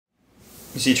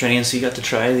You see, Training, so you got to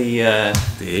try the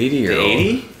 80-year-old.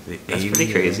 80? That's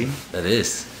pretty crazy. That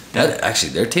is. That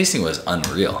actually, their tasting was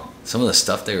unreal. Some of the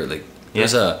stuff they were like,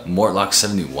 there's a Mortlock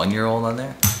 71-year-old on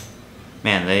there.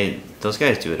 Man, those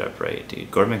guys do it up right,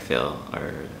 dude. Gordon MacPhail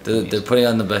are. They're putting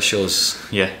on the best shows.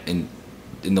 in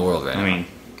the world right now. I mean,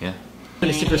 yeah. In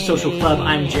a Super Social Club,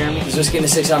 I'm Jeremy. This is Whisky in the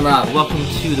 6, I'm Rob. Welcome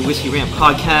to the Whisky Rant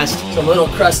Podcast. It's a little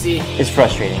crusty. It's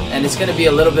frustrating. And it's gonna be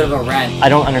a little bit of a rant. I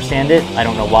don't understand it. I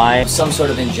don't know why. Some sort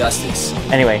of injustice.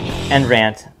 Anyway, end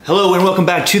rant. Hello and welcome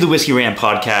back to the Whisky Rant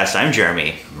Podcast. I'm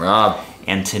Jeremy. Rob.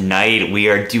 And tonight we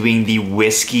are doing the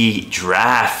Whiskey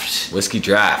Draft. Whiskey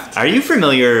Draft. Are you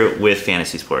familiar with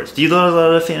fantasy sports? Do you know a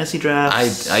lot of fantasy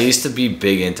drafts? I used to be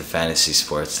big into fantasy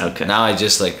sports. Okay. Now I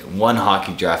just like one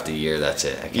hockey draft a year, that's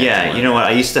it. I can't Yeah, you know what?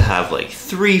 I used to have like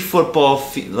 3 football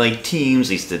teams.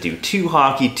 I used to do 2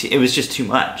 hockey it was just too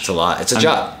much. It's a lot. It's a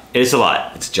job. It is a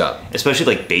lot. It's a job.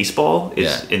 Especially like baseball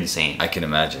is insane. I can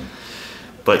imagine.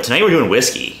 But tonight we're doing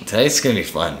whiskey. Tonight's gonna be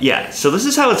fun. Yeah, so this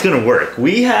is how it's gonna work.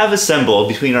 We have assembled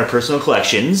between our personal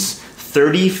collections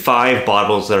 35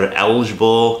 bottles that are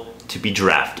eligible to be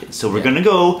drafted. So we're gonna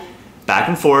go back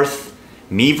and forth,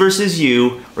 me versus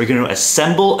you. We're gonna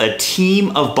assemble a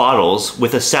team of bottles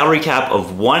with a salary cap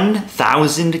of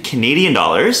 1,000 Canadian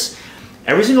dollars.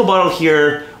 Every single bottle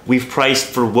here we've priced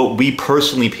for what we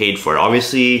personally paid for it.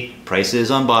 Obviously,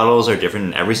 prices on bottles are different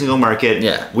in every single market.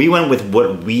 Yeah. We went with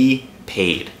what we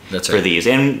paid for right. these,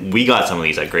 and we got some of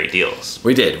these at great deals.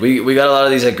 We did. We got a lot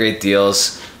of these at great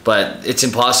deals, but it's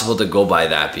impossible to go by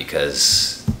that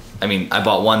because, I mean, I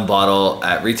bought one bottle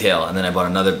at retail and then I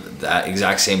bought that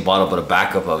exact same bottle but a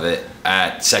backup of it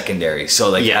at secondary. So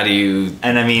like, how do you...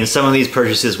 And I mean, some of these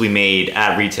purchases we made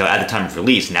at retail at the time of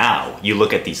release, now you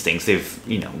look at these things,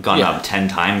 they've gone up 10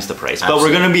 times the price. Absolutely.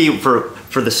 But we're going to be,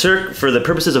 for the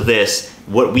purposes of this,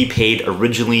 what we paid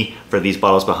originally for these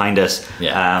bottles behind us.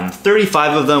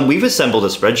 35 of them. We've assembled a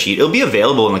spreadsheet. It'll be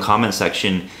available in the comment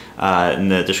section in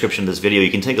the description of this video. You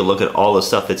can take a look at all the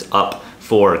stuff that's up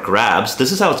for grabs.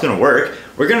 This is how it's going to work.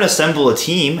 We're going to assemble a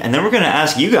team, and then we're going to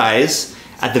ask you guys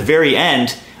at the very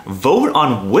end, vote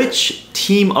on which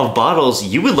team of bottles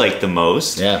you would like the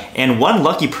most. Yeah. And one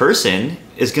lucky person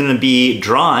is going to be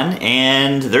drawn,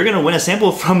 and they're going to win a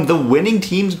sample from the winning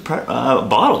team's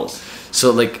bottles.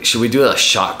 So like, should we do a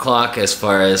shot clock as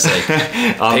far as like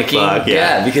picking? Clock,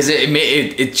 yeah, because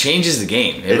it changes the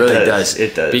game. It really does.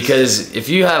 It does. Because if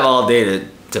you have all day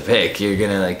to pick, you're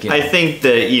gonna like. I think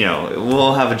that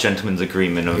we'll have a gentleman's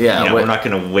agreement of we're not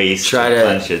gonna waste a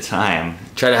bunch of time.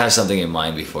 Try to have something in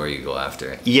mind before you go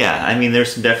after it. Yeah, I mean,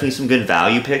 there's definitely some good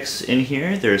value picks in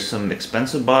here. There's some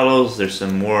expensive bottles. There's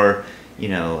some more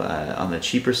on the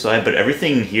cheaper side, but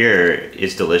everything here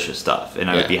is delicious stuff, and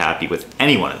I would be happy with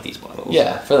any one of these bottles.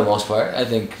 Yeah, for the most part. I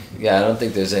think, I don't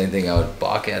think there's anything I would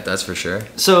balk at, that's for sure.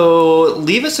 So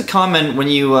leave us a comment when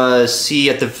you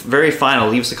see at the very final,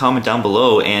 leave us a comment down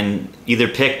below and either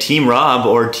pick Team Rob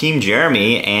or Team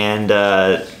Jeremy, and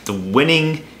the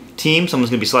winning team,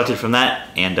 someone's going to be selected from that,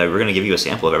 and we're going to give you a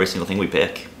sample of every single thing we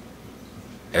pick.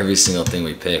 Every single thing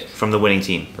we pick. From the winning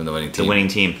team. From the winning team. The winning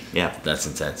team, yeah. That's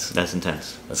intense. That's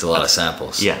intense. That's a lot of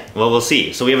samples. Yeah, well, we'll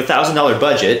see. So we have a $1,000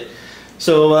 budget.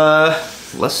 So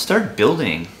let's start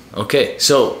building. Okay,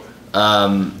 so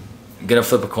I'm gonna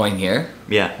flip a coin here.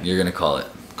 Yeah. You're gonna call it.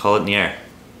 Call it in the air.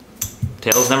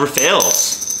 Tails never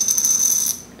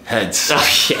fails. Heads. Oh,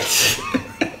 shit.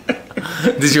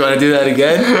 Did you want to do that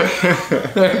again?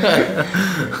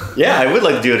 Yeah, I would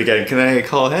like to do it again. Can I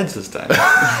call heads this time?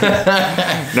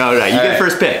 No, you get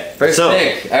first pick. First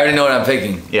pick. I already know what I'm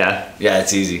picking. Yeah? Yeah,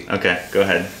 it's easy. Okay, go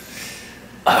ahead.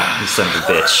 You son of a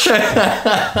bitch.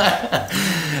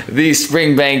 The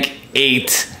Springbank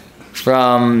 8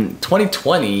 from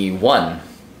 2021.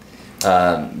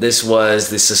 This was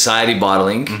the Society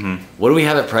bottling. What do we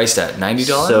have it priced at?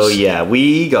 $90? So yeah,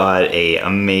 we got a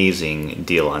amazing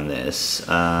deal on this.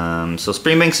 So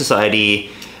Springbank Society,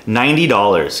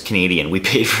 $90 Canadian. We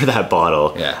paid for that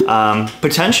bottle. Yeah.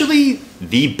 Potentially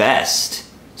the best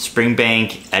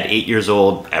Springbank at 8 years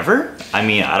old ever. I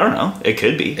mean, I don't know. It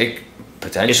could be.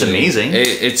 Potentially. It's amazing.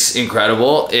 It's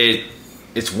incredible.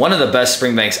 It's one of the best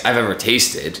Springbanks I've ever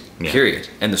tasted. Period.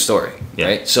 End of story. Yeah.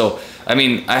 Right. So. I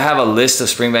mean, I have a list of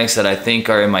Springbanks that I think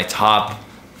are in my top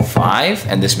 5,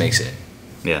 and this makes it.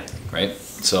 Yeah. Right?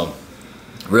 So,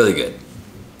 really good.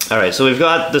 All right, so we've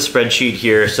got the spreadsheet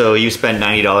here. So you spent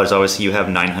 $90. Obviously, you have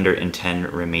 910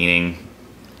 remaining.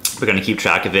 We're going to keep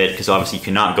track of it because obviously you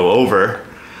cannot go over.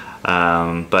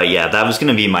 But yeah, that was going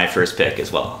to be my first pick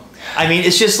as well. I mean,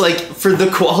 it's just like, for the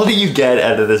quality you get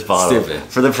out of this bottle,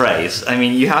 for the price, I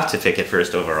mean, you have to pick it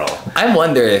first overall. I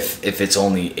wonder if it's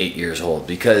only 8 years old,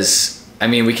 because I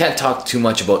mean, we can't talk too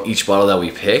much about each bottle that we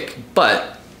pick,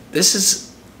 but this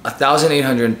is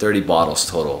 1,830 bottles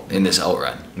total in this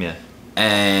outrun. Yeah.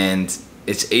 And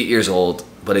it's 8 years old,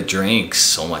 but it drinks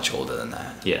so much older than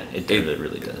that. Yeah, it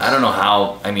really does. I don't know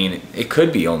how. I mean, it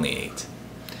could be only 8.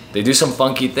 They do some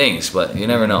funky things, but you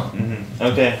never know. Mm-hmm.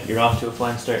 Okay, you're off to a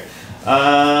flying start.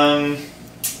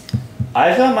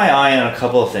 I've got my eye on a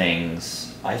couple of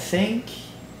things. I think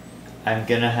I'm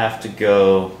gonna have to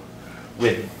go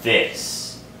with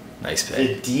this. Nice The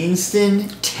pick.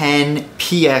 Deanston 10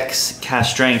 PX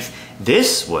cast strength.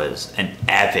 This was an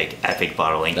epic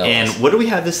bottling. That and was. what do we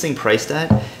have this thing priced at?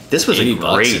 This was a $80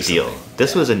 or great deal. something.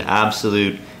 This was an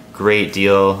absolute great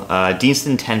deal.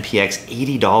 Deanston 10 PX,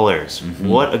 $80.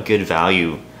 What a good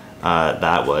value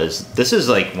that was. This is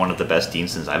like one of the best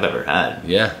Deanstons I've ever had.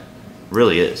 Yeah.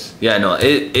 Really is. Yeah, no,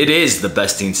 it is the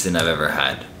best Deanston I've ever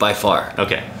had, by far.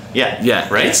 Okay. Yeah. Yeah,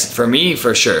 Right? It's, for me,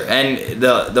 for sure. And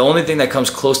the only thing that comes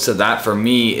close to that for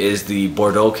me is the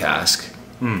Bordeaux cask,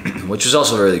 which is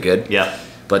also really good. Yeah.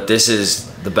 But this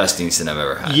is the best Deanston I've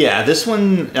ever had. Yeah, this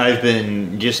one, I've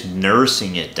been just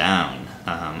nursing it down.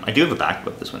 I do have a backup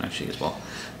of this one actually as well.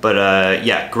 But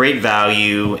yeah, great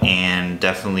value and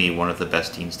definitely one of the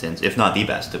best Deanstons, if not the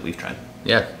best that we've tried.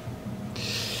 Yeah.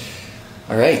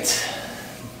 All right.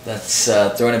 That's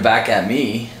throwing it back at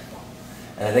me.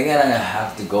 And I think I'm going to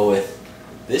have to go with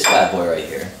this bad boy right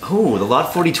here. Oh, the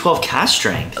Lot 4012 cast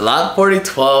strength. Lot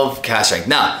 4012 cask strength.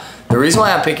 Now, the reason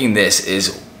why I'm picking this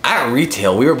is at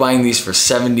retail, we were buying these for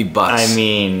 $70. I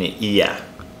mean, yeah.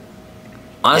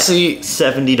 Honestly,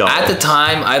 $70. at the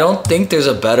time, I don't think there's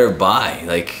a better buy.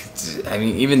 Like, I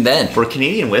mean, even then. For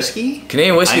Canadian whiskey?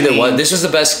 Canadian whiskey, I mean, this was the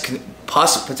best,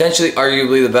 potentially,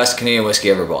 arguably the best Canadian whiskey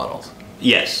ever bottled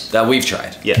Yes. that we've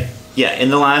tried, Yeah. Yeah, in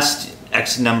the last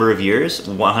X number of years,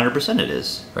 100% it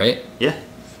is. right? Yeah.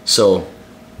 So,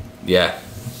 yeah,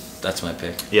 that's my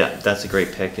pick. Yeah, that's a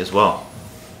great pick as well.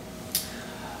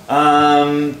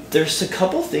 There's a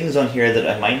couple things on here that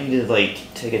I might need to like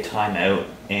take a time out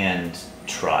and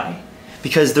try,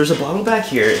 because there's a bottle back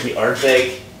here, the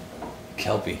Ardbeg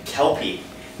Kelpie.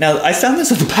 Now I found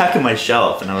this on the back of my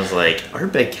shelf, and I was like,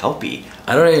 Ardbeg Kelpie.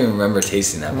 I don't even remember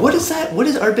tasting that. What is that? What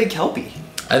is Ardbeg Kelpie?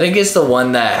 I think it's the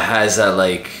one that has that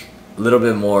like little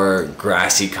bit more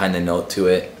grassy kind of note to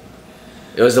it.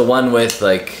 It was the one with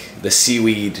like the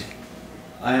seaweed.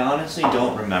 I honestly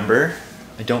don't remember.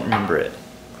 I don't remember it.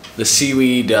 The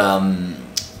seaweed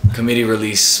committee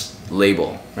release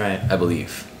label, Right. I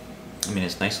believe. I mean,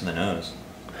 it's nice on the nose.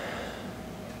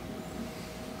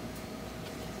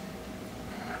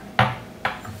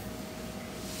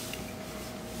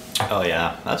 Oh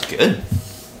yeah, that's good.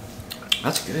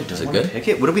 That's good. Do Is I it wanna good? Pick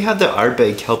it. What do we have the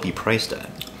Ardbeg Kelpie priced at?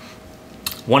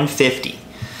 $150.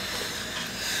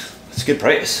 That's a good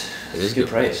price. It is a good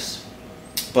price.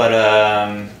 But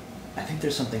I think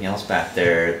there's something else back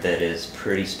there that is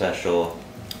pretty special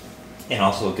and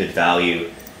also a good value.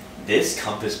 This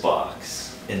Compass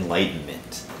Box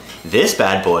Enlightenment. This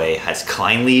bad boy has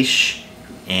Kleinleash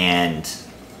and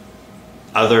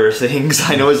other things.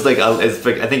 I know it's like,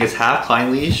 I think it's half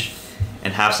Kleinleash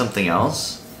and half something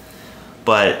else.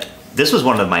 But this was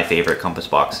one of my favorite Compass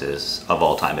boxes of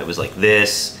all time. It was like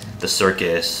this, the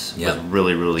Circus was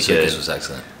really, really good. Circus was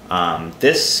excellent.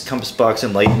 This Compass Box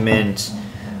Enlightenment,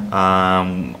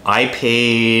 I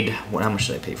paid, how much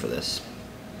did I pay for this?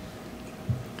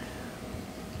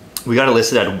 We got it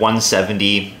listed at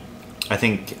 $170. I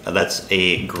think that's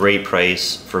a great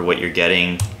price for what you're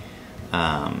getting.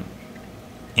 And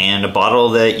a bottle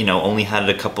that, you know, only had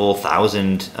a couple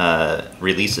thousand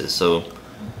releases. So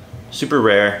super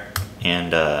rare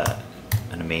and an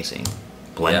amazing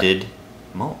blended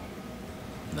malt.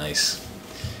 Nice.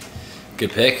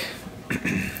 Good pick.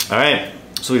 All right,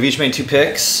 so we've each made 2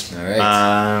 picks. All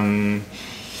right.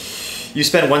 You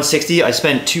spent $160. I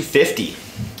spent $250.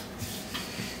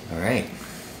 All right.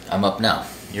 I'm up now.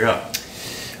 You're up.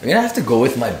 I'm gonna have to go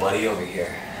with my buddy over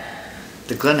here.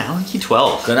 The GlenAllachie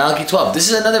 12. GlenAllachie 12. This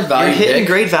is another value You're hitting pick.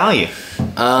 great value.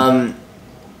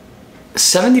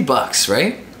 $70,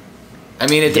 right? I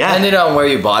mean, it Yeah. depended on where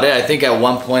you bought it. I think at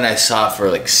one point I saw it for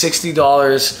like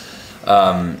 $60.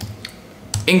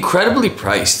 Incredibly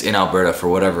priced in Alberta for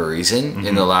whatever reason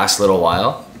in the last little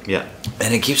while. Yeah.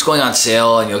 And it keeps going on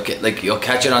sale, and you'll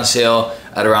catch it on sale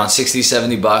at around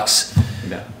 $60-$70.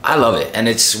 Yeah. I love it, and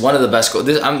it's one of the best.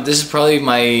 This is probably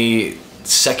my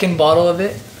second bottle of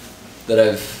it that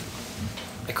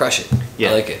I crush it.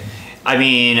 Yeah. I like it. I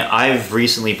mean, I've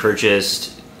recently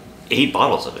purchased 8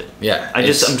 bottles of it. Yeah, I'm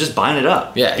just buying it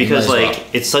up. Yeah, you Because might as like well.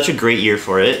 it's such a great year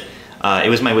for it. It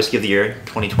was my whiskey of the year,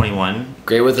 2021.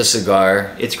 Great with a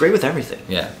cigar. It's great with everything.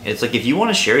 Yeah. It's like if you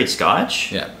want a sherry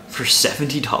Scotch Yeah. for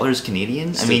 $70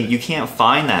 Canadian, I mean, you can't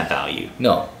find that value.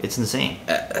 No. It's insane.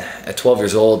 At 12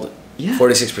 years old, Yeah.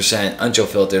 46%, unchill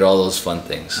filtered, all those fun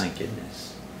things. My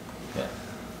goodness. Yeah.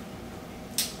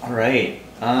 All right.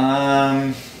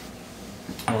 Well,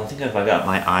 I think if I got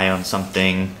my eye on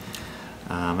something,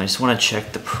 I just want to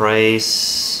check the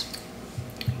price.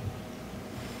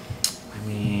 I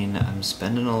mean, I'm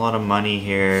spending a lot of money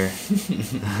here.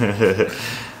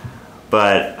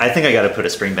 But I think I got to put a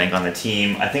Springbank on the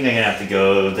team. I think I'm going to have to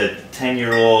go the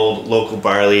 10-year-old local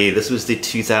barley. This was the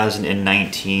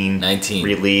 2019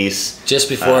 release. Just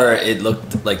before it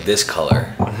looked like this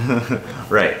color.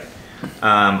 Right.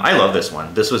 I love this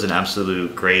one. This was an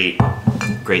absolute great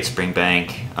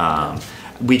Springbank.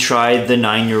 We tried the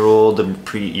 9-year-old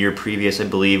the year previous, I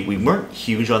believe. We weren't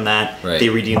huge on that. Right. They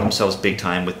redeemed themselves big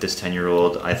time with this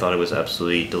 10-year-old. I thought it was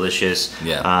absolutely delicious.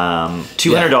 Yeah.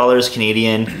 $200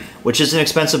 Canadian, which is an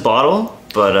expensive bottle,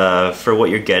 but for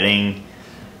what you're getting,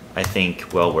 I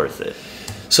think well worth it.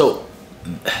 So,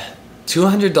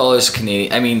 $200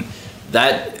 Canadian. I mean,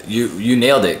 that you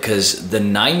nailed it, because the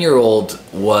 9-year-old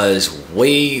was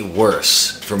way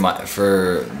worse for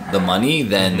the money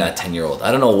than that 10-year-old.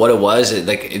 I don't know what it was.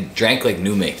 It drank like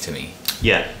new make to me.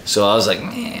 Yeah. So I was like,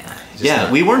 man.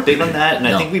 We weren't big on that, and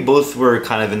No. I think we both were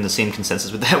kind of in the same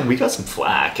consensus with that. We got some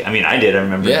flack. I mean, I did. I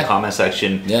remember in the comment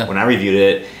section when I reviewed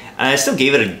it, and I still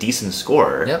gave it a decent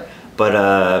score. Yep.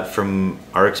 But from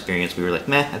our experience, we were like,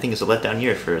 meh, I think it's a letdown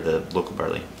year for the local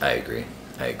barley. I agree.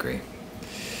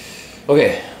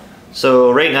 Okay.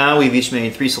 So right now, we've each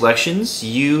made 3 selections.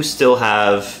 You still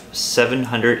have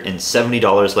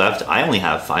 $770 left. I only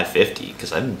have $550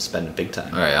 because I'm spending big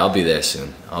time. All right, I'll be there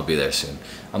soon. I'm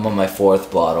on my 4th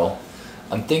bottle.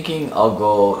 I'm thinking I'll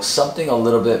go something a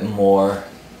little bit more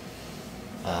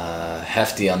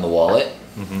hefty on the wallet.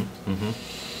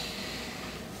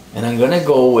 And I'm gonna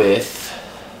go with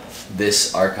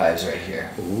this Archives right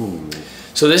here. Ooh.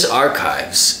 So this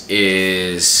Archives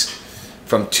is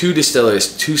from 2 distilleries,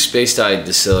 2 Speyside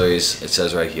distilleries, it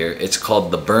says right here. It's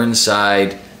called the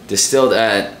Burnside, distilled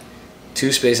at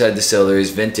 2 Speyside distilleries,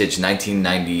 vintage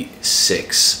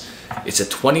 1996. It's a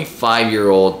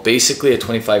 25-year-old, basically a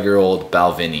 25-year-old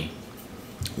Balvenie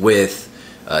with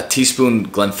a teaspoon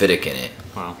Glenfiddich in it.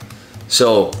 Wow.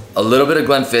 So a little bit of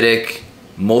Glenfiddich,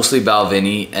 mostly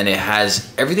Balvenie, and it has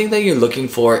everything that you're looking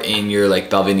for in your like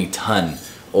Balvenie ton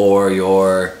or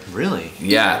your... Really?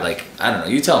 Yeah, like, I don't know,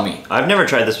 you tell me. I've never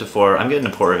tried this before. I'm getting a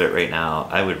pour of it right now.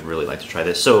 I would really like to try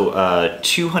this. So,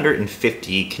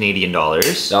 250 Canadian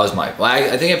dollars. That was my... Well,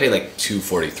 I think I paid like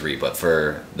 $243, but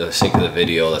for the sake of the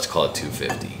video, let's call it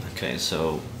 $250. Okay,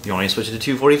 so you want me to switch it to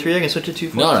 243? I can switch it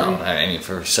to 243. No. I mean,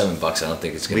 for $7, I don't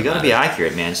think it's gonna. We gotta be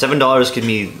accurate, man. $7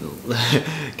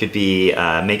 could be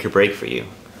make or break for you.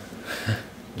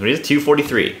 What is it?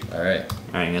 243. All right. All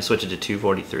right, I'm gonna switch it to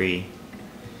 243.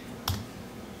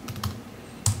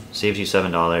 Saves you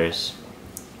 $7.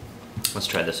 Let's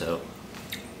try this out.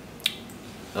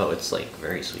 Oh, it's like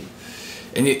very sweet.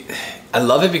 And I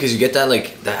love it because you get that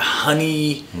like that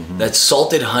honey, that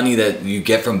salted honey that you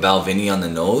get from Balvenie on the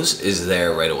nose is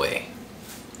there right away.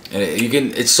 And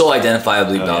it's so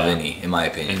identifiably Balvenie, in my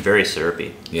opinion. And very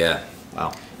syrupy. Yeah.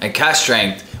 Wow. And cast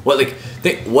strength. What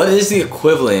is the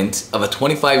equivalent of a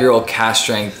 25-year-old cast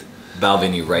strength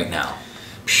Balvenie right now?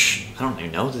 Psh, I don't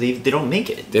even know. They don't make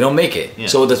it. They don't make it. Yeah.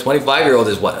 So the 25-year-old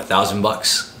is what,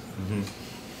 $1,000?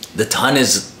 The ton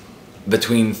is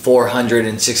between $400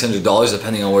 and $600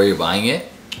 depending on where you're buying it.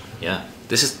 Yeah.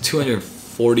 This is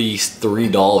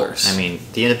 $243. I mean,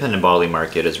 the independent bottling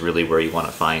market is really where you want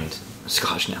to find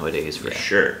Scotch nowadays, for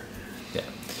sure. Yeah.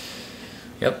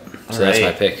 Yep. All So that's my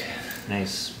right. pick.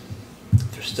 Nice.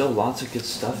 There's still lots of good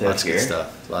stuff Lots out of here. good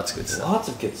stuff. Lots of good stuff. Lots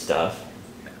of good stuff.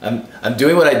 I'm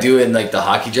doing what I do in like the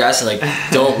hockey drafts, and like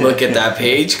don't look at that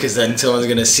page because then someone's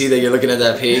gonna see that you're looking at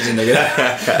that page and they're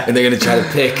gonna try to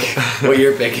pick what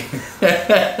you're picking.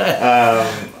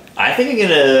 I think I'm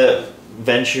gonna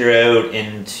venture out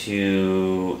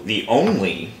into the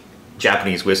only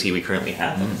Japanese whiskey we currently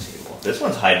have on the table. This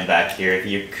one's hiding back here.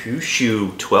 The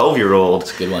Hakushu 12-year-old.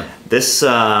 It's a good one. This, we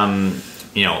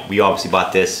obviously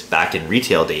bought this back in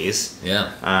retail days.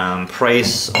 Yeah.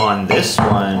 Price on this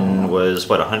one was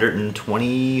what,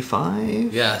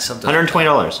 $125? Yeah, something.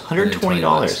 $120.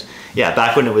 $120. Yeah,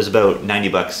 back when it was about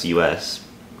 $90 US.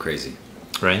 Crazy.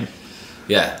 Right?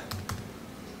 Yeah.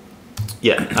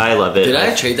 Yeah, I love it. Did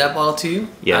I trade that bottle to you?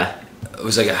 Yeah. It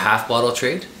was like a half bottle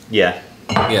trade. Yeah.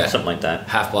 Yeah. Something like that.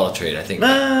 Half bottle trade, I think.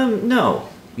 No.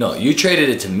 No, you traded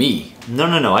it to me.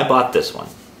 No. I bought this one.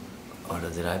 Or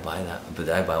did I buy that? But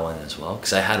did I buy one as well?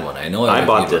 Because I had one. I know I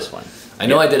bought this one. I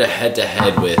know I did a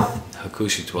head-to-head with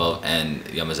Hakushu 12 and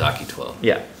Yamazaki 12.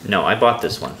 Yeah. No, I bought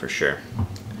this one for sure.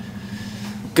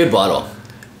 Good bottle.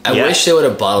 I Yeah. wish they would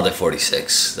have bottled at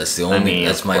 46. That's the only. mean,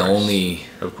 that's of my course. only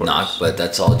Of course. knock. But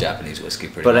that's all Japanese whiskey,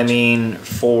 pretty But much. I mean,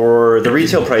 for the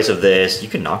retail price of this, you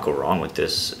could not go wrong with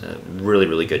this really,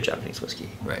 really good Japanese whiskey.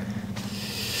 Right.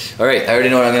 All right. I already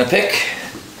know what I'm gonna pick.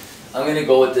 I'm gonna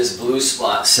go with this Blue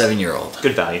Spot 7-year-old.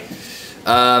 Good value.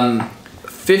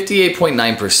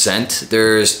 58.9%.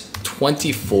 There's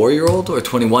 24-year-old or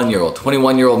 21-year-old.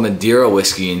 21-year-old Madeira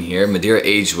whiskey in here. Madeira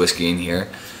aged whiskey in here.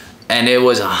 And it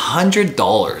was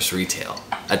 $100 retail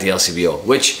at the LCBO,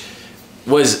 which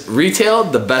was retail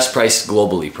the best price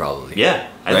globally, probably. Yeah,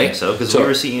 I think so, because we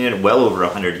were seeing it well over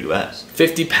 100 US.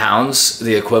 50 pounds,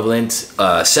 the equivalent.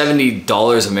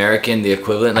 $70 American, the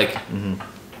equivalent. Like,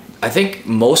 I think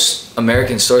most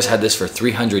American stores had this for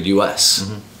 300 US.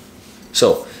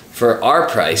 So for our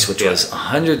price, which was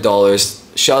 $100,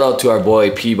 shout out to our boy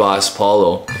P-Boss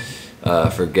Paulo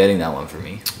for getting that one for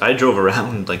me. I drove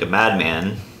around like a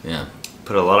madman. Yeah.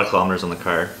 Put a lot of kilometers on the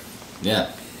car.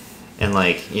 Yeah. And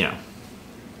like, you know,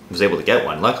 was able to get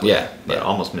one, luckily. Yeah, But yeah.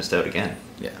 almost missed out again.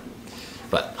 Yeah.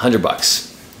 But $100.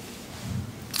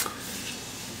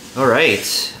 All right.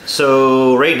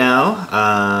 So right now,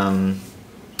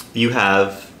 you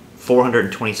have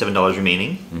 $427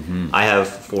 remaining. I have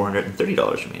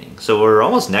 $430 remaining. So we're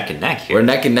almost neck and neck here. We're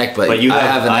neck and neck, but you I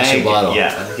have an extra bottle.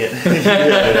 Yeah. You have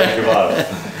an extra bottle.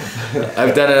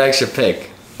 I've done an extra pick.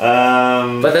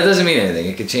 But But that doesn't mean anything.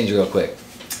 It could change real quick.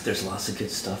 there's lots of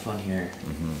good stuff on here.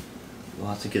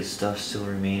 Lots of good stuff still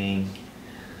remaining.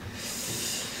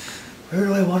 Where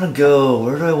do I want to go?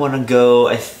 Where do I want to go?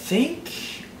 I think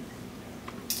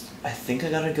I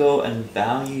gotta go and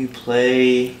value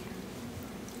play.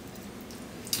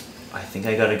 I think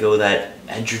I gotta go that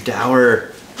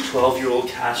Edgerdower 12-year-old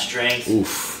cast strength.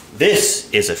 Oof. This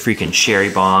is a freaking cherry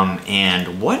bomb,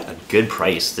 and what a good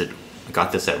price that I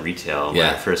got this at retail when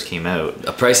Yeah. it first came out.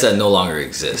 A price that no longer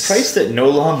exists. Price that no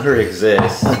longer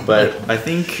exists, but I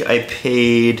think I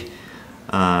paid,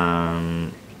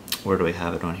 where do I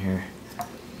have it on here?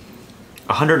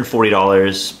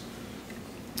 $140.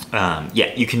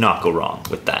 Yeah, you cannot go wrong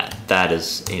with that. That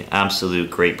is an absolute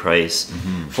great price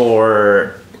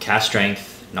for cast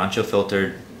strength, non-chill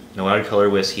filtered, no added color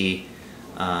whiskey.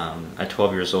 At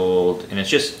 12 years old, and it's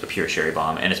just a pure sherry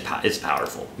bomb, and it's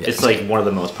powerful. Yeah. It's like one of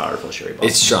the most powerful sherry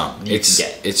bombs. It's strong. you can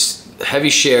get. It's heavy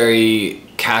sherry,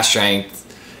 cast strength.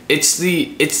 It's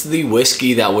the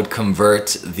whiskey that would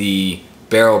convert the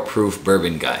barrel proof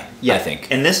bourbon guy. Yeah, I think.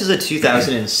 And this is a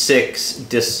 2006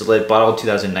 distillate, bottled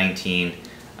 2019.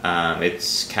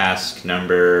 It's cask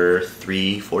number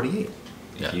 348.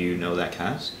 Yeah. If you know that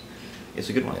cask, it's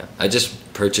a good one. Yeah. I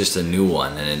just purchased a new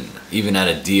one, and even at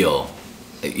a deal,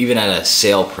 even at a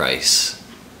sale price,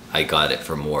 I got it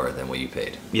for more than what you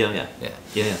paid. Yeah. Yeah.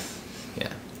 Yeah.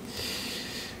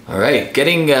 All right,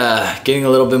 getting a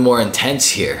little bit more intense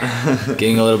here.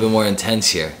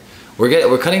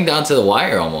 We're cutting down to the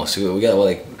wire almost. We got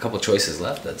like a couple choices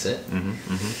left. That's it.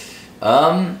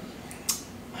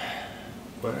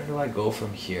 Where do I go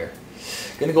from here?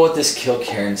 I'm gonna go with this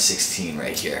Kilkerran 16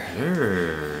 right here.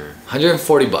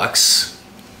 $140,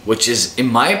 which is, in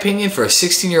my opinion, for a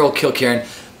 16-year-old Kilkerran.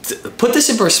 Put this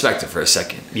in perspective for a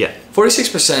second. Yeah.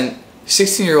 46%,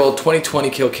 16-year-old 2020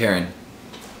 Kilkerran.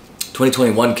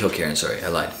 2021 Kilkerran, sorry, I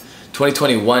lied.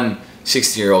 2021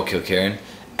 16-year-old Kilkerran.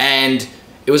 And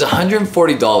it was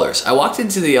 $140. I walked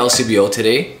into the LCBO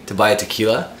today to buy a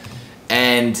tequila,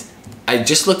 and I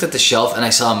just looked at the shelf and I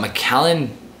saw a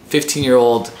Macallan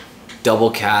 15-year-old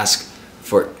double cask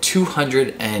for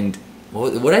 200 and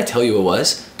what did I tell you it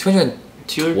was?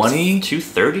 220?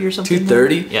 230 or something?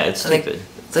 230? Yeah, it's Like, stupid.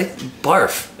 it's like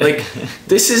barf. Like,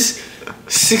 this is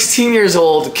 16 years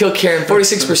old, Kilkerran,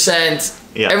 46%.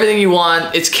 Yeah. Everything you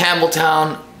want. It's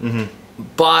Campbelltown.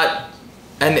 Bought,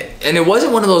 and it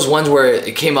wasn't one of those ones where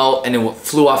it came out and it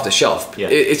flew off the shelf. Yeah.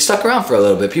 It stuck around for a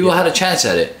little bit. People had a chance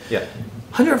at it. Yeah.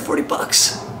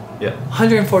 $140. Yeah.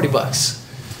 $140.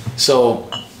 So,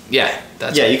 yeah.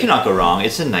 That's Yeah, you cannot go wrong.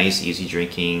 It's a nice, easy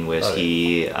drinking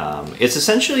whiskey. It's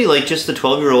essentially like just the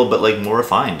 12-year-old, but like more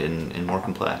refined and more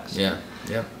complex. Yeah.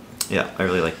 Yeah. Yeah, I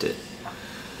really liked it.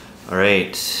 All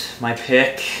right, my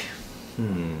pick.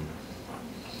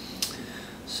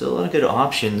 Still a lot of good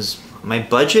options. My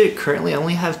budget currently I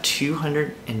only have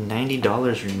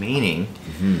 $290 remaining.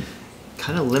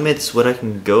 Kind of limits what I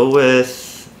can go with.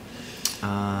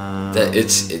 That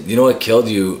it's, you know what killed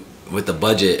you with the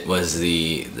budget was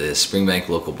the Springbank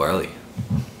local barley.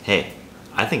 Hey,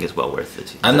 I think it's well worth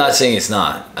it. I'm not saying it's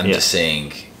not. I'm Yeah. just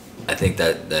saying I think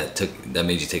that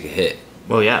made you take a hit.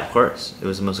 Well, yeah, of course. It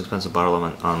was the most expensive bottle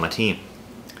on my team.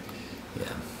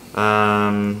 Yeah.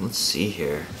 Let's see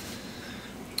here.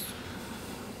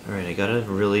 All right, I gotta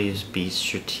really be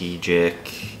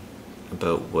strategic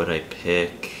about what I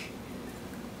pick.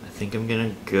 I think I'm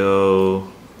gonna go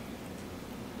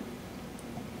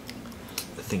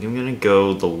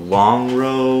the long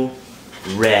row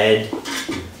red,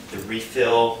 the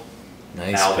refill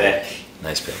Nice Malbec. pick.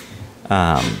 Nice pick.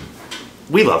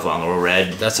 We love long row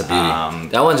red. That's a beauty.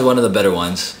 That one's one of the better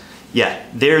ones. Yeah,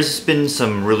 there's been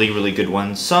some really, really good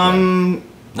ones. Some,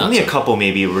 Not only so- a couple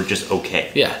maybe were just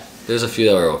okay. Yeah, there's a few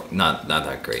that were not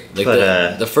that great. Like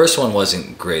But, the first one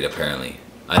wasn't great apparently.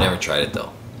 I never tried it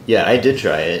though. Yeah, I did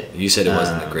try it. You said it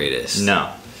wasn't the greatest.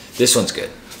 No. This one's good.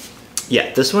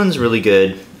 Yeah, this one's really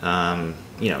good.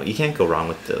 You know, you can't go wrong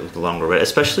with the long row red,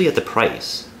 especially at the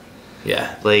price.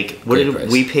 Yeah. Like, what Great did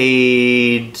price. we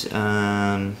paid?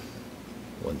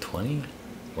 120?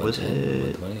 Was 110?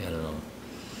 it? 120? I don't know.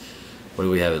 What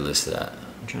do we have it listed at?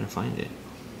 I'm trying to find it.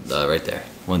 Right there.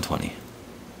 120.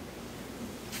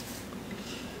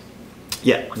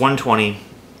 Yeah, 120.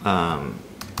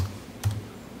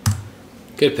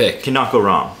 Good pick. Cannot go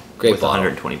wrong. Great with bottle.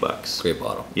 $120. Great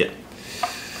bottle. Yeah.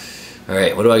 All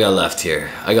right, what do I got left here?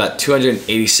 I got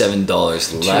 $287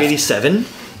 left. 287.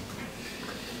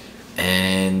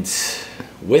 And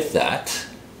with that,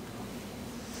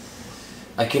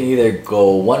 I can either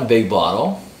go one big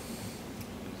bottle,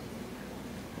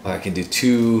 or I can do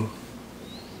two.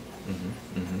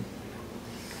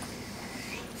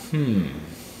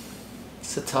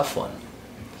 It's a tough one.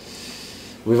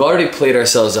 We've already played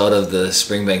ourselves out of the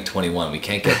Springbank 21. We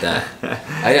can't get that.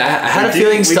 I had a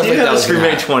feeling stuff like that was We gonna do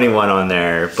have a Springbank happen. 21 on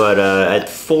there, but at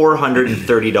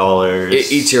 $430,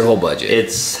 It eats your whole budget.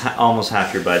 it's almost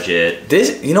half your budget.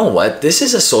 This, you know what? This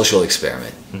is a social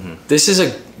experiment. This is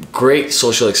a great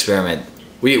social experiment.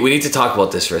 We need to talk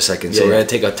about this for a second. So Yeah, we're yeah. gonna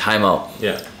take a timeout.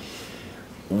 Yeah.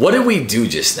 What did we do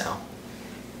just now?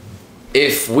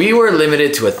 If we were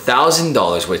limited to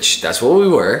 $1,000, which that's what we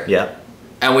were, Yeah.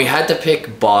 and we had to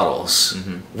pick bottles,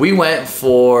 we went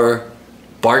for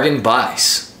bargain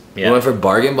buys. Yeah. We went for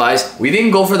bargain buys. We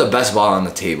didn't go for the best bottle on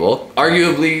the table.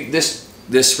 Arguably, this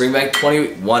Springbank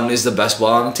 21 is the best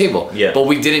bottle on the table. Yeah. But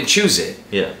we didn't choose it.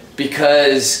 Yeah.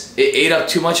 Because it ate up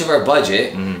too much of our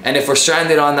budget, and if we're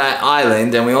stranded on that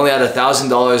island and we only had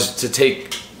 $1,000 to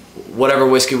take whatever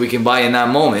whiskey we can buy in that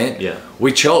moment, Yeah.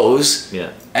 we chose, Yeah.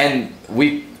 and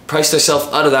we priced ourselves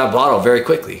out of that bottle very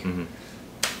quickly.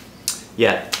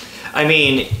 Yeah. I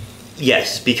mean,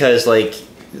 yes, because like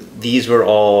these were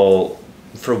all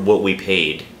for what we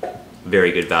paid,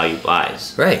 very good value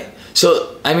buys. Right.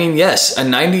 So I mean, yes, a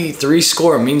 93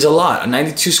 score means a lot. A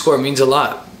 92 score means a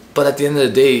lot. But at the end of the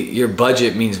day, your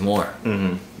budget means more.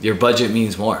 Your budget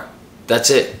means more. That's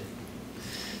it.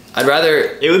 I'd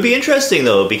rather. It would be interesting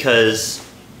though, because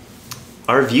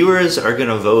our viewers are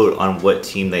gonna vote on what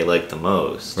team they like the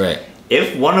most. Right.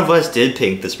 If one of us did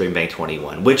pick the Springbank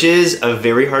 21, which is a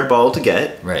very hard bottle to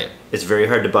get, Right. it's very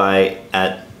hard to buy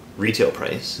at retail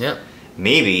price. Yep.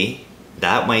 Maybe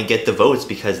that might get the votes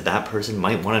because that person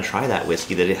might want to try that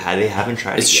whiskey that they haven't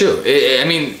tried. It's it yet. true. I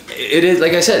mean, it is,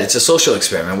 like I said, it's a social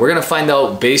experiment. We're gonna find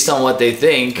out based on what they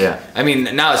think. Yeah. I mean,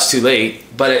 now it's too late,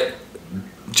 but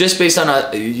just based on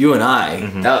you and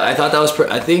I, I thought that was.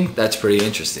 I think that's pretty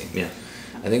interesting. Yeah.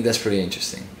 I think that's pretty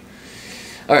interesting.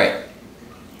 All right,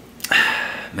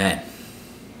 man.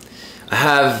 I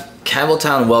have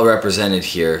Campbelltown well represented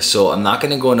here, so I'm not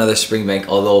gonna go another Springbank.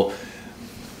 Although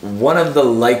one of the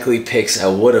likely picks I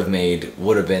would have made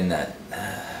would have been that.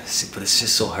 See, but it's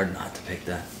just so hard not to pick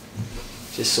that.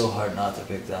 Just so hard not to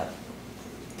pick that.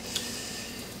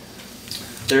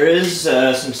 There is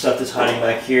some stuff that's hiding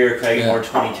back here. Cragganmore Yeah.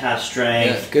 20 cast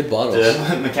strength. Yeah, good bottles.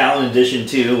 The Macallan edition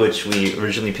too, which we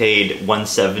originally paid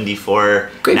 $170 for.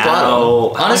 Great now,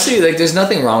 bottle. Honestly, like there's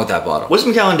nothing wrong with that bottle. What's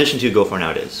Macallan edition 2 go for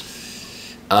nowadays?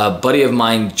 A buddy of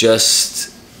mine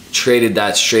just traded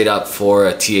that straight up for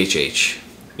a THH.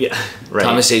 Yeah, right.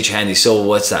 Thomas H. Handy. So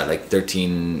what's that? Like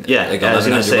 13? Yeah, like I was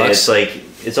gonna say $1,100 it's like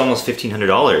it's almost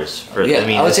 $1,500 for. Yeah, I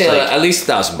mean, I would it's say like at least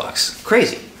 $1,000.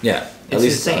 crazy. Yeah, at It's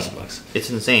least insane. $1,000. It's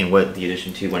insane what the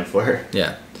edition 2 went for.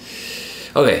 Yeah.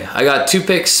 Okay, I got 2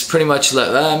 picks pretty much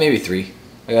left. Maybe 3.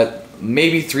 I got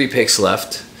maybe 3 picks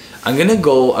left. I'm gonna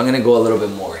go a little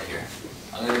bit more here.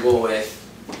 I'm gonna go with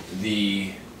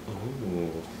the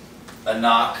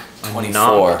Ancnoc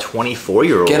 24.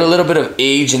 24-year-old. Get a little bit of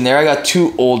age in there. I got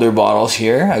 2 older bottles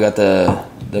here. I got the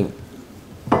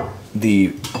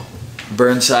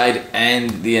Burnside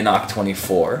and the Ancnoc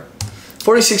 24.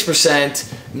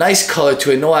 46%, nice color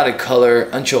to it, no added color,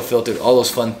 unchill filtered, all those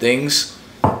fun things.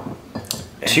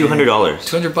 $200.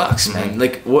 $200, man.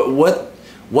 Like what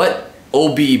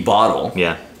OB bottle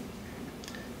Yeah.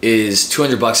 is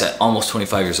 $200 at almost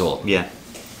 25 years old? Yeah.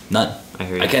 None. I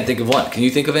hear you. I can't think of one. Can you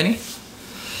think of any?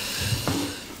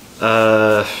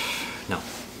 No.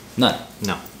 None.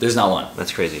 No. There's not one.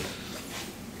 That's crazy.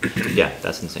 Yeah,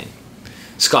 that's insane.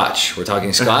 Scotch. We're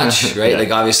talking Scotch, right? Yeah.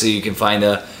 Like obviously you can find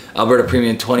a Alberta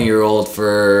Premium 20-year-old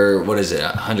for what is it?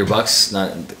 $100,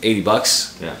 not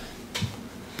 $80. Yeah.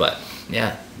 But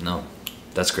yeah, no,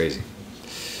 that's crazy.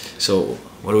 So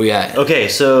what are we at? Okay,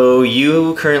 so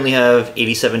you currently have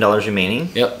 $87 remaining.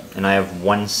 Yep. And I have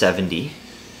 $170.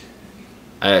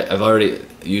 I've already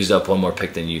used up one more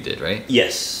pick than you did, right?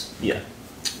 Yes. Yeah.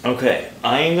 Okay,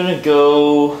 I am gonna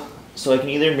go. So I can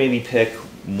either maybe pick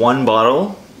one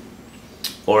bottle,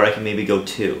 or I can maybe go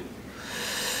two.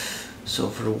 So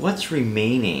for what's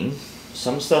remaining,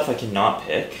 some stuff I cannot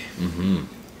pick. Mm-hmm.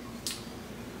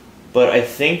 But I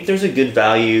think there's a good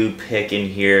value pick in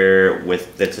here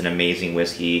with that's an amazing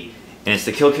whiskey, and it's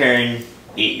the Kilkerran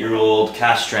 8-year-old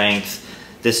cask strength.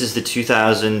 This is the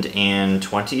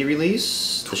 2020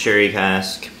 release, the sherry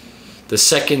cask. The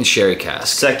second sherry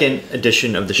cask. Second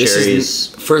edition of the This sherries.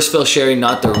 is the first fill sherry,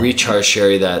 not the recharge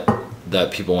sherry that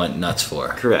people went nuts for.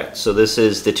 Correct. So this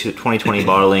is the 2020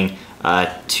 bottling.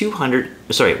 $110.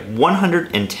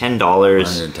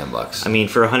 $110. I mean,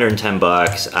 for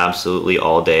 $110, absolutely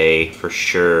all day for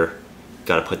sure.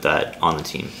 Got to put that on the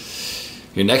team.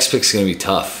 Your next pick's gonna be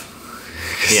tough.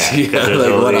 Yeah, You because have,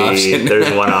 there's, like, one only- option.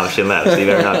 there's one option left. So you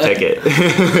better not pick it.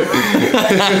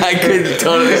 I could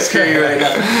totally screw you right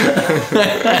now.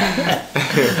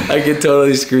 I could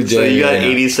totally screw Jay. So you got right now.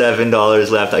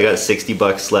 $87 left. I got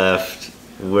 $60 left.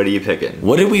 What are you picking?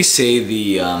 What did we say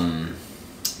the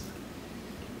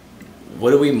what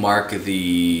did we mark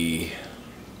the?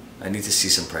 I need to see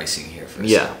some pricing here first.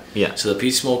 Yeah, yeah. So the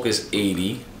peat smoke is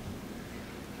 80.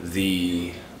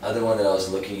 The other one that I was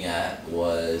looking at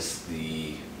was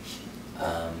the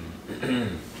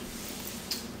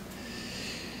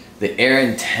the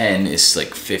Aaron 10 is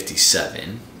like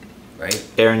 57, right?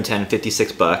 Aaron 10,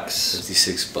 $56.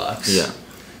 $56. Yeah.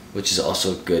 Which is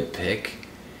also a good pick.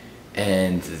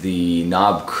 And the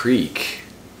Knob Creek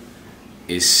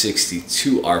is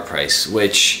 62 our price,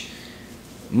 which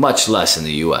much less in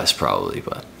the US probably,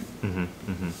 but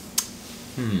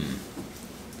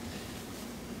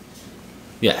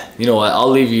yeah, you know what, I'll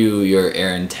leave you your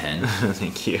Aaron 10.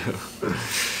 Thank you.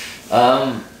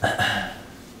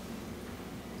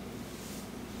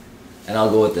 And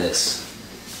I'll go with this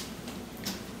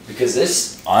because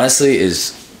this honestly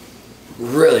is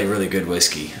really, really good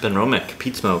whiskey. Benromach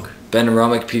Peat Smoke.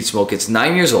 Benromach Peat Smoke. It's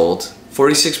 9 years old,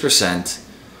 46%,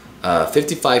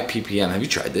 55 ppm. Have you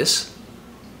tried this?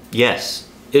 Yes,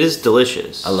 it is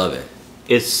delicious. I love it.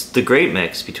 It's the great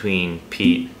mix between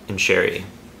peat and sherry.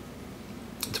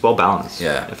 It's well balanced.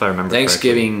 Yeah. If I remember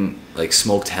Thanksgiving, like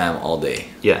smoked ham all day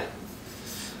correctly. Yeah.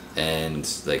 and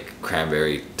like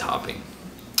cranberry topping.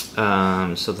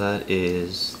 So that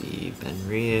is the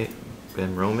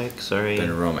Benromach, sorry.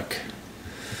 Benromach.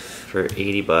 For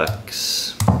 $80.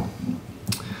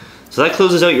 So that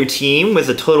closes out your team with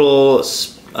a total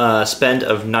spend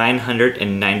of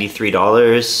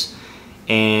 $993.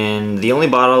 And the only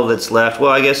bottle that's left,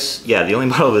 well, I guess, yeah, the only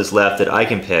bottle that's left that I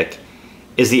can pick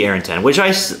is the Aaron 10, which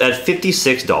at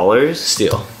 $56.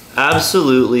 Steal.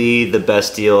 Absolutely the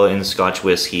best deal in Scotch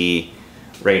whiskey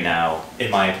right now, in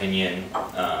my opinion.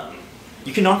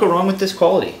 You cannot go wrong with this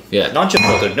quality. Yeah. Not just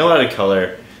filtered, no added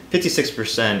color,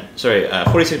 46%, sorry,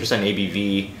 46%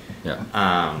 ABV.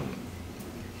 Yeah.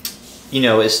 You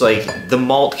know, it's like the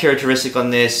malt characteristic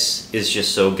on this is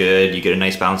just so good. You get a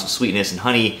nice balance of sweetness and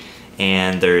honey,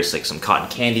 and there's like some cotton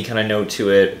candy kind of note to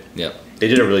it. Yep. They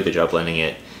did a really good job blending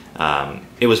it.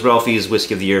 It was Ralphie's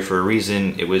Whiskey of the Year for a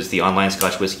reason. It was the Online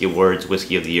Scotch Whiskey Awards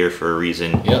Whiskey of the Year for a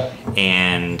reason. Yep.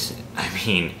 And, I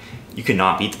mean, you could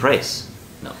not beat the price.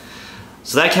 No.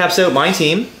 So that caps out my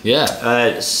team. Yeah.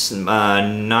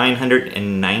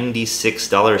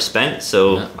 $996 spent.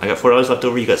 So Yeah. I got $4 left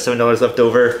over. You got $7 left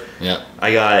over. Yeah.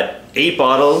 I got 8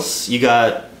 bottles. You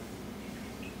got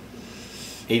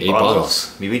 8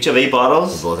 bottles. We each have 8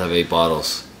 bottles. We both have 8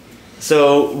 bottles.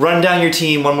 So run down your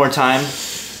team one more time.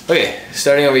 Okay,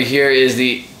 starting over here is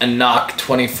the Ancnoc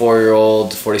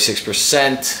 24-year-old,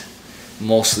 46%,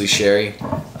 mostly sherry.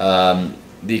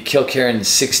 The Kilkerran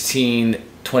 16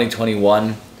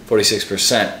 2021,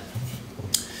 46%.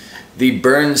 The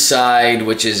Burnside,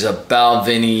 which is a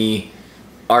Balvenie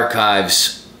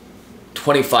Archives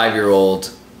 25-year-old,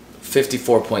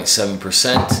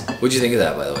 54.7%. What'd you think of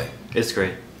that, by the way? It's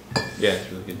great. Yeah, it's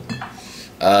really good.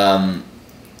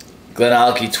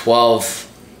 GlenAllachie 12,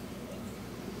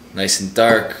 nice and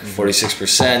dark,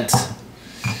 46%.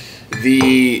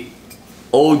 The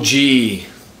OG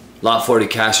Lot 40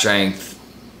 cask strength,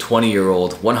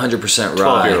 20-year-old, 100%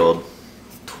 rye. 12-year-old.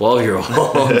 12-year-old.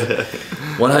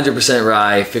 100%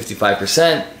 rye,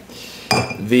 55%.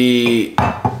 The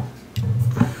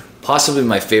possibly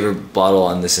my favorite bottle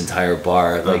on this entire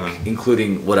bar, like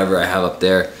including whatever I have up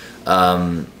there.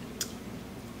 Springbank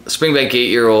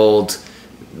 8-year-old,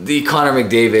 the Connor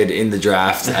McDavid in the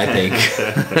draft, I think.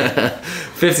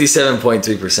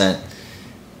 57.3%.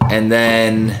 And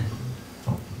then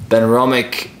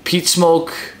Benromach Peat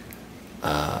Smoke,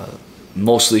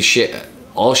 mostly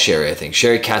all sherry, I think.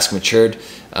 Sherry cask matured,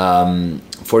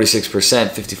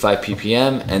 46%, 55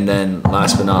 ppm. And then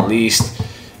last but not least,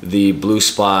 the Blue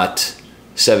Spot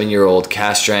 7-year-old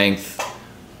cask strength.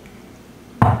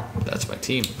 That's my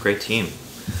team. Great team.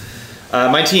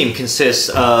 My team consists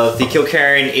of the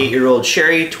Kilkerran 8-year-old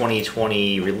sherry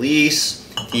 2020 release,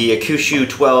 the Hakushu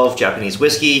 12 Japanese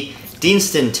whiskey,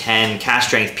 Deanston 10 cask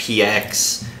strength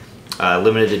PX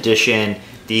limited edition,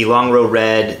 the Long Row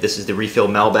Red, this is the refill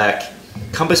Malbec,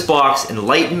 Compass Box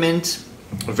Enlightenment,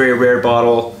 a very rare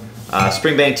bottle,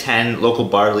 Springbank 10 local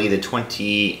barley, the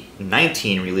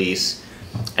 2019 release,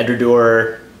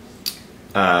 Edredor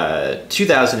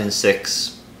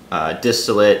 2006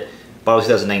 distillate, bottle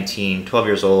 2019, 12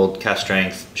 years old, cask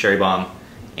strength, sherry bomb,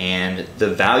 and the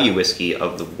value whiskey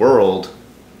of the world,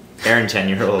 Aaron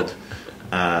 10-year-old,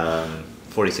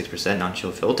 46%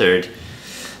 non-chill filtered.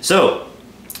 So,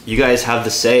 you guys have the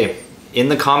say. In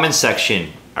the comments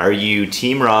section, are you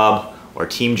Team Rob or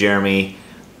Team Jeremy?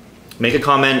 Make a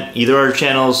comment, either our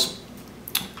channels.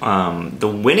 The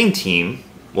winning team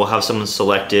will have someone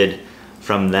selected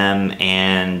from them,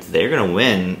 and they're gonna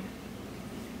win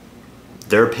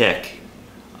their pick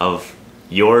of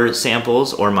your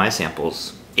samples or my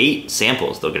samples. 8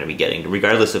 samples they're gonna be getting,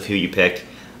 regardless of who you pick.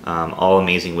 All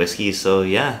amazing whiskeys. So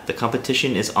yeah, the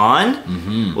competition is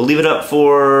on. We'll leave it up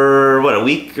for what, a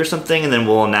week or something, and then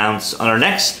we'll announce on our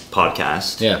next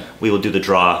podcast. Yeah, we will do the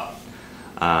draw,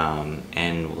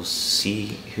 and we'll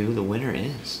see who the winner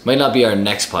is. might not be our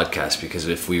next podcast, because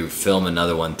if we film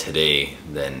another one today,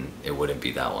 then it wouldn't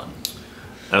be that one.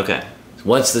 Okay.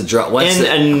 Once the draw,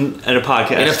 in a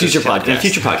podcast, in a future podcast, in a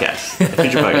future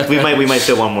podcast, we might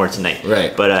film one more tonight,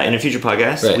 right? But in a future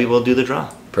podcast, we will do the draw.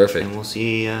 Perfect. And we'll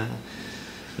see.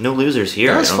 No losers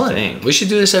here. That was I don't fun. think. We should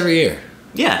do this every year.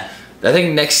 Yeah. I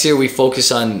think next year we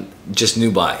focus on just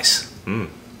new buys,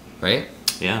 right?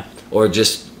 Yeah. Or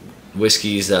just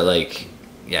whiskeys that, like,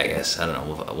 yeah, I guess, I don't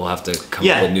know. We'll have to come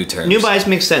up with new terms. New buys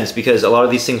make sense, because a lot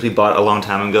of these things we bought a long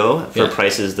time ago for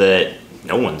prices that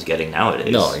no one's getting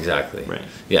nowadays. No, exactly. Right.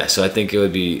 Yeah, so I think it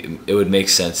would make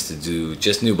sense to do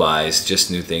just new buys, just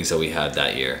new things that we had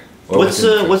that year. Or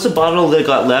what's a bottle that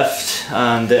got left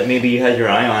that maybe you had your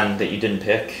eye on that you didn't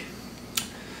pick?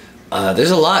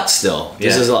 There's a lot still.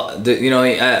 Yeah. There's a lot. You know,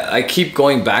 I keep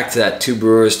going back to that 2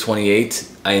 Brewers 28.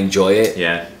 I enjoy it.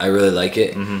 Yeah. I really like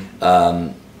it.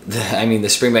 I mean, the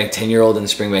Springbank 10-year-old and the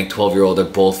Springbank 12-year-old are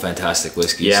both fantastic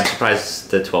whiskeys. Yeah, I'm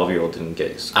surprised the 12-year-old didn't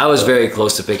get. I was very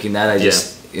close to picking that. I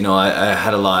just, you know, I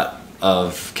had a lot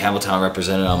of Campbelltown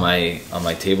represented on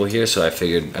my table here, so I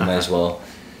figured I might as well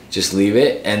just leave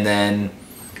it. And then,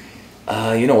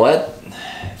 you know what?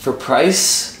 For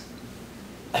price,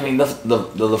 I mean, the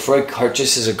Lefroy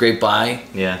Cartridge is a great buy.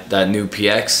 Yeah. That new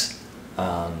PX.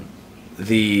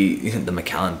 The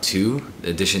Macallan 2,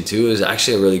 edition 2, is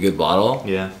actually a really good bottle.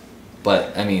 Yeah.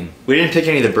 But, I mean... We didn't pick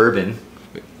any of the bourbon.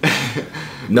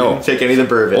 No. We didn't pick any of the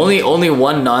bourbon. Only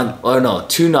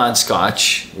two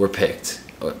non-Scotch were picked.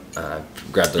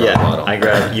 Grabbed the wrong bottle.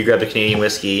 You grabbed a Canadian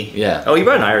whiskey. Yeah. Oh, you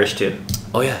brought an Irish too.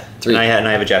 Oh yeah, 3. And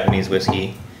I have a Japanese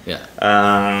whiskey. Yeah.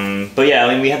 But yeah,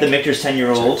 I mean, we had the Michters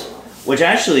 10-year-old, which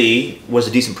actually was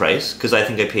a decent price, because I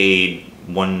think I paid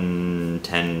 $110,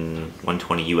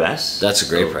 $120 US. That's a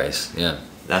great price. Yeah.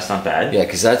 That's not bad. Yeah,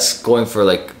 because that's going for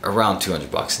like around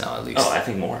 $200 now at least. Oh, I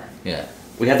think more. Yeah.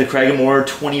 We had the Cragganmore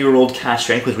 20-year-old cask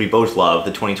strength, which we both love,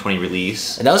 the 2020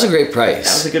 release. And that was a great price.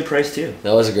 That was a good price too.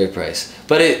 That was a great price.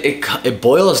 But it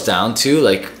boils down to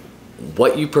like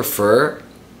what you prefer,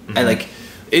 and like,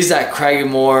 is that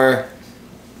Cragganmore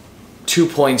 2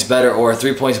 points better or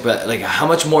 3 points better? Like, how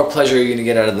much more pleasure are you gonna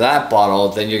get out of that bottle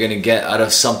than you're gonna get out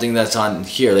of something that's on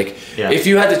here? Like, if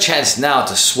you had the chance now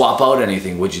to swap out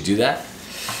anything, would you do that?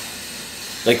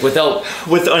 Like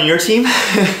on your team?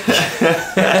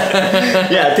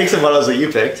 Yeah, take some bottles that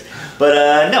you picked.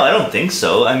 But no, I don't think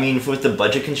so. I mean, with the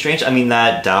budget constraints, I mean,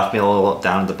 that Daffmill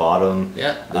down at the bottom.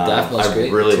 Yeah, the Daffmill's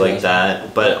great. I really like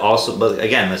that. But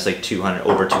again, that's like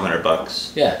over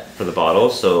 $200. Yeah. For the bottle,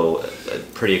 so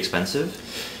pretty expensive.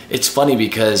 It's funny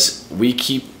because we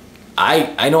keep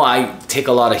I know I take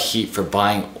a lot of heat for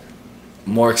buying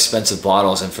more expensive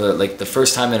bottles, and for like the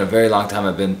first time in a very long time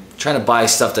I've been trying to buy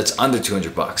stuff that's under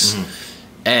 $200.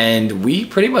 And we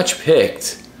pretty much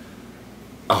picked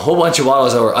a whole bunch of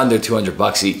bottles that were under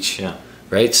 $200 each. Yeah.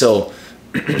 Right? So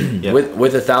with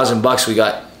 $1,000 we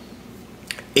got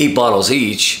 8 bottles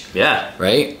each. Yeah.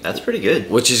 Right? That's pretty good.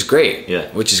 Which is great. Yeah.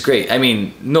 Which is great. I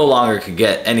mean, no longer could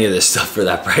get any of this stuff for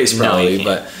that price probably, you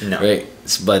but can't. No. right.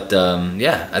 But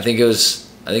yeah, I think it was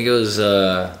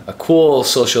a cool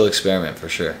social experiment for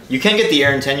sure. You can get the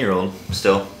Aaron 10-year-old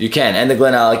still. You can, and the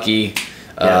GlenAllachie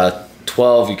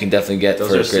 12 you can definitely get. Those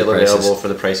for are great still prices. available for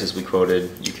the prices we quoted.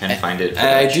 You can find it. And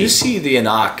I do see the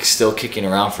Ancnoc still kicking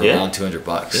around for around $200.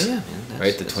 Yeah, man,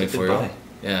 right, the that's a good 24-year-old. buy.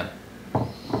 Yeah.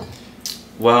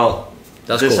 Well,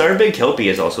 That's this cool. our Big Kelpie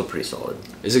is also pretty solid.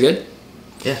 Is it good?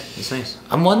 Yeah, it's nice.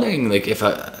 I'm wondering, like, if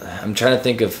I'm trying to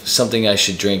think of something I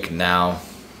should drink now,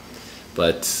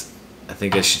 but I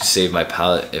think I should save my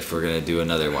palate if we're gonna do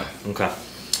another one. Okay.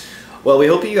 Well, we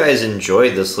hope you guys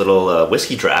enjoyed this little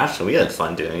whiskey draft. We had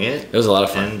fun doing it. It was a lot of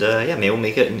fun. And yeah, maybe we'll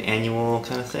make it an annual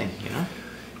kind of thing, you know?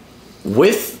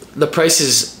 With the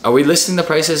prices, are we listing the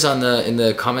prices on in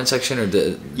the comment section or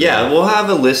Yeah, we'll have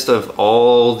a list of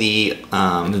all the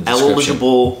description.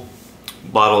 eligible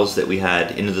bottles that we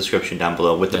had in the description down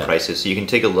below with the Yeah. prices, so you can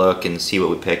take a look and see what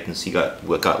we picked and see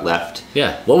what got left.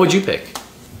 Yeah. What would you pick?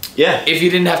 Yeah. If you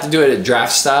didn't have to do it at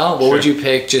draft style, what would Sure. you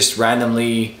pick just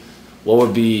randomly? What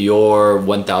would be your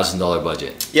 $1,000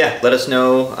 budget? Yeah, let us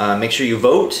know. Make sure you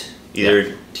vote,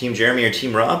 either Team Jeremy or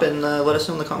Team Rob, and let us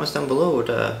know in the comments down below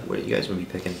what you guys would be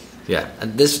picking. Yeah,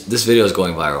 and this video is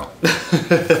going viral.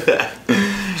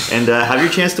 And have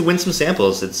your chance to win some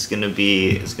samples. It's gonna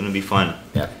be fun.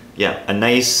 Yeah. Yeah, a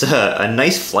nice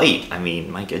flight. I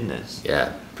mean, my goodness.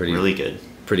 Yeah, Really good.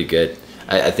 Pretty good.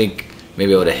 I think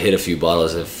maybe I would have hit a few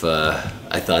bottles if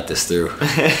I thought this through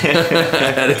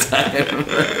at a time.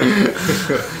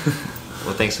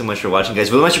 Well, thanks so much for watching,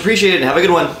 guys. We much appreciate it, and have a good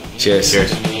one. Cheers.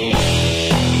 Cheers.